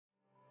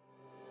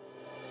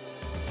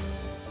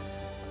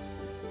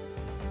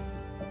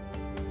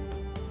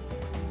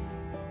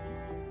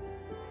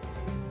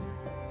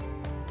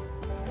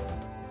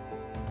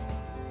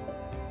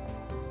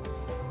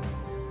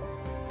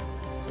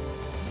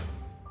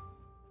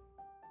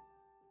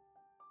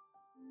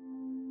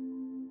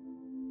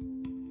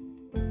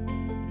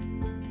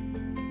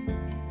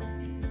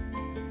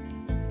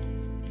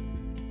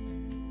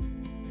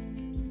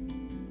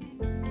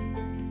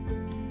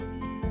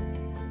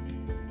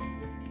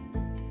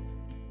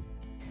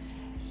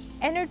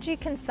Energy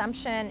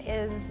consumption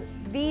is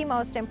the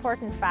most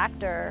important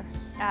factor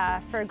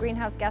for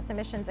greenhouse gas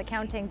emissions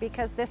accounting,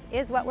 because this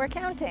is what we're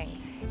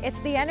counting. It's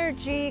the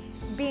energy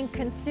being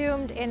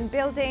consumed in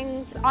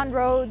buildings, on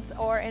roads,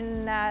 or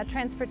in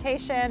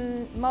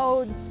transportation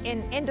modes,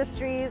 in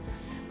industries.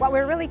 What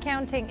we're really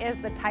counting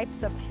is the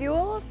types of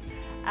fuels,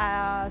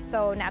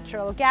 so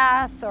natural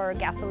gas or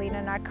gasoline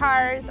in our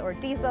cars, or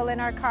diesel in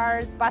our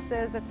cars,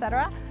 buses,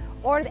 etc.,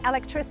 or the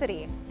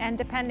electricity. And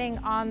depending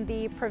on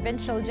the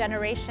provincial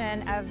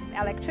generation of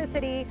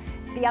electricity,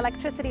 the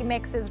electricity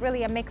mix is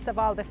really a mix of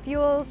all the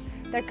fuels.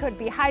 There could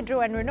be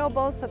hydro and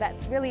renewables, so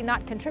that's really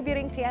not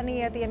contributing to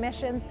any of the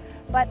emissions.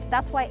 But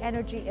that's why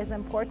energy is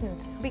important,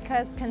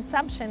 because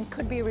consumption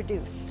could be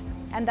reduced.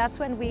 And that's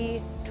when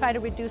we try to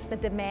reduce the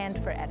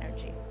demand for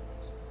energy.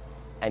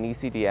 An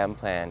ECDM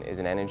plan is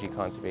an energy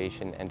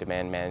conservation and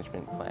demand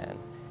management plan.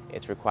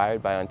 It's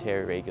required by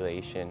Ontario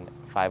Regulation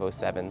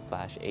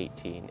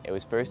 507/18. It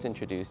was first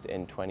introduced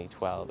in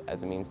 2012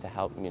 as a means to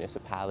help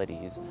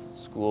municipalities,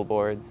 school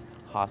boards,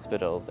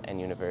 hospitals, and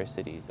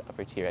universities,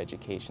 upper-tier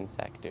education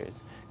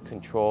sectors,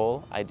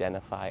 control,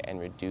 identify, and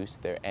reduce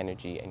their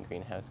energy and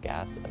greenhouse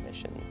gas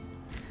emissions.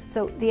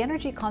 So the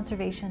Energy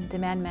Conservation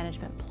Demand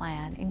Management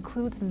Plan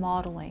includes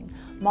modeling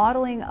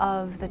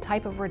of the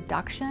type of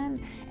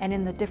reduction and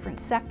in the different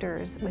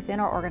sectors within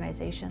our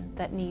organization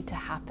that need to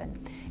happen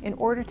in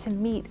order to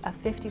meet a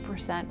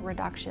 50%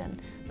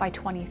 reduction by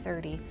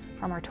 2030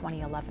 from our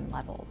 2011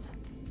 levels.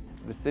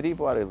 The City of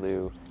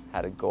Waterloo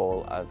had a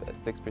goal of a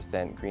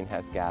 6%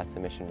 greenhouse gas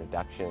emission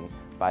reduction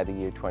by the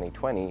year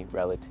 2020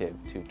 relative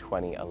to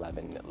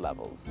 2011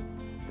 levels.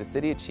 The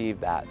city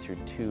achieved that through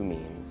two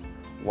means.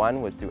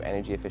 One was through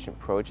energy efficient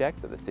projects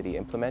that the city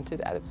implemented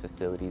at its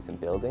facilities and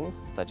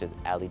buildings, such as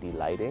LED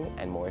lighting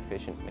and more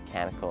efficient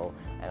mechanical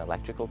and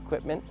electrical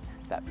equipment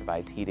that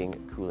provides heating,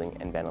 cooling,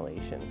 and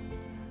ventilation.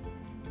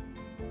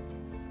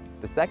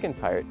 The second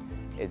part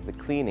is the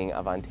cleaning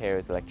of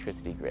Ontario's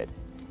electricity grid.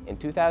 In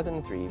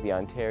 2003, the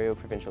Ontario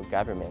provincial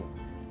government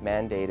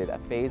mandated a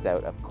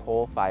phase-out of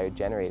coal-fired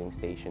generating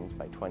stations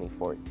by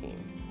 2014.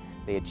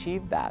 They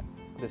achieved that.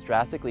 This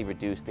drastically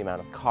reduced the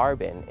amount of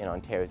carbon in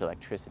Ontario's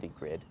electricity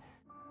grid.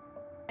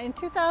 In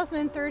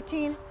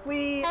 2013,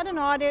 we had an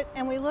audit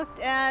and we looked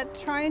at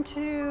trying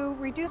to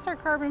reduce our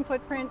carbon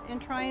footprint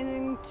and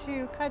trying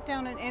to cut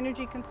down on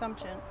energy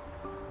consumption.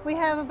 We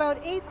have about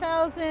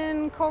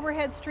 8,000 Cobra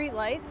head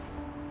streetlights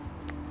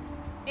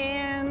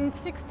and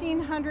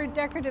 1,600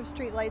 decorative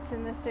streetlights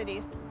in the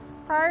city.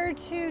 Prior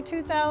to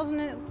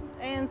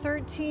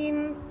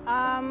 2013,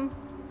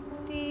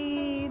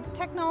 the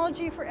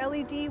technology for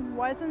LED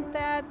wasn't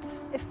that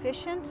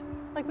efficient.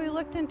 Like, we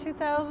looked in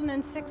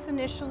 2006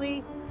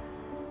 initially,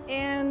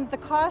 and the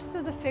cost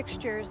of the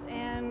fixtures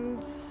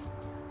and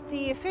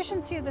the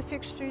efficiency of the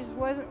fixtures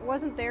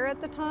wasn't there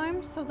at the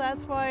time, so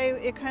that's why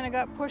it kind of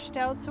got pushed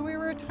out. So we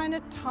were trying to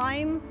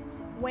time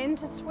when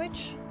to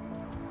switch.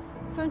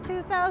 So in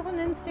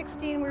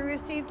 2016, we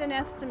received an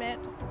estimate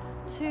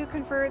to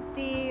convert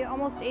the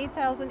almost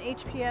 8,000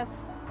 HPS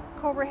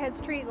Cobra head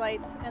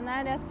streetlights, and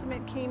that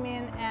estimate came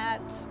in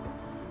at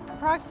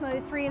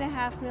approximately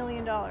 $3.5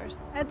 million.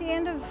 At the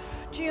end of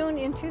June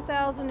in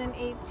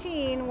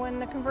 2018, when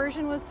the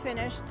conversion was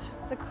finished,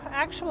 the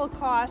actual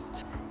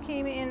cost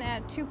came in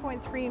at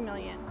 $2.3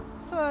 million.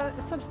 So a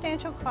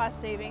substantial cost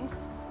savings.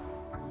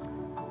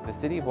 The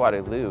City of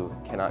Waterloo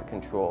cannot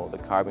control the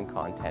carbon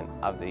content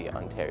of the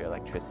Ontario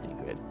electricity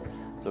grid,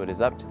 so it is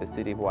up to the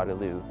City of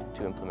Waterloo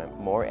to implement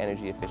more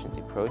energy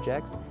efficiency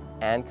projects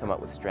and come up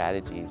with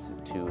strategies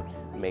to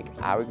make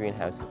our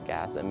greenhouse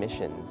gas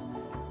emissions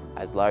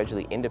as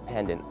largely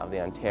independent of the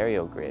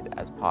Ontario grid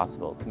as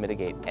possible to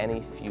mitigate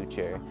any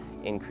future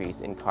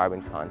increase in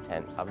carbon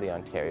content of the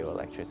Ontario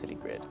electricity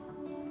grid.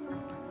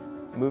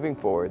 Moving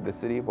forward, the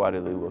City of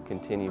Waterloo will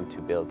continue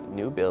to build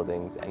new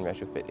buildings and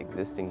retrofit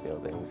existing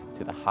buildings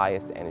to the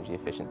highest energy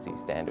efficiency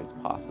standards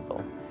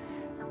possible.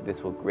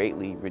 This will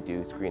greatly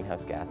reduce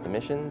greenhouse gas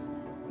emissions,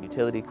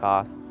 utility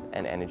costs,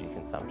 and energy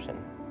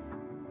consumption.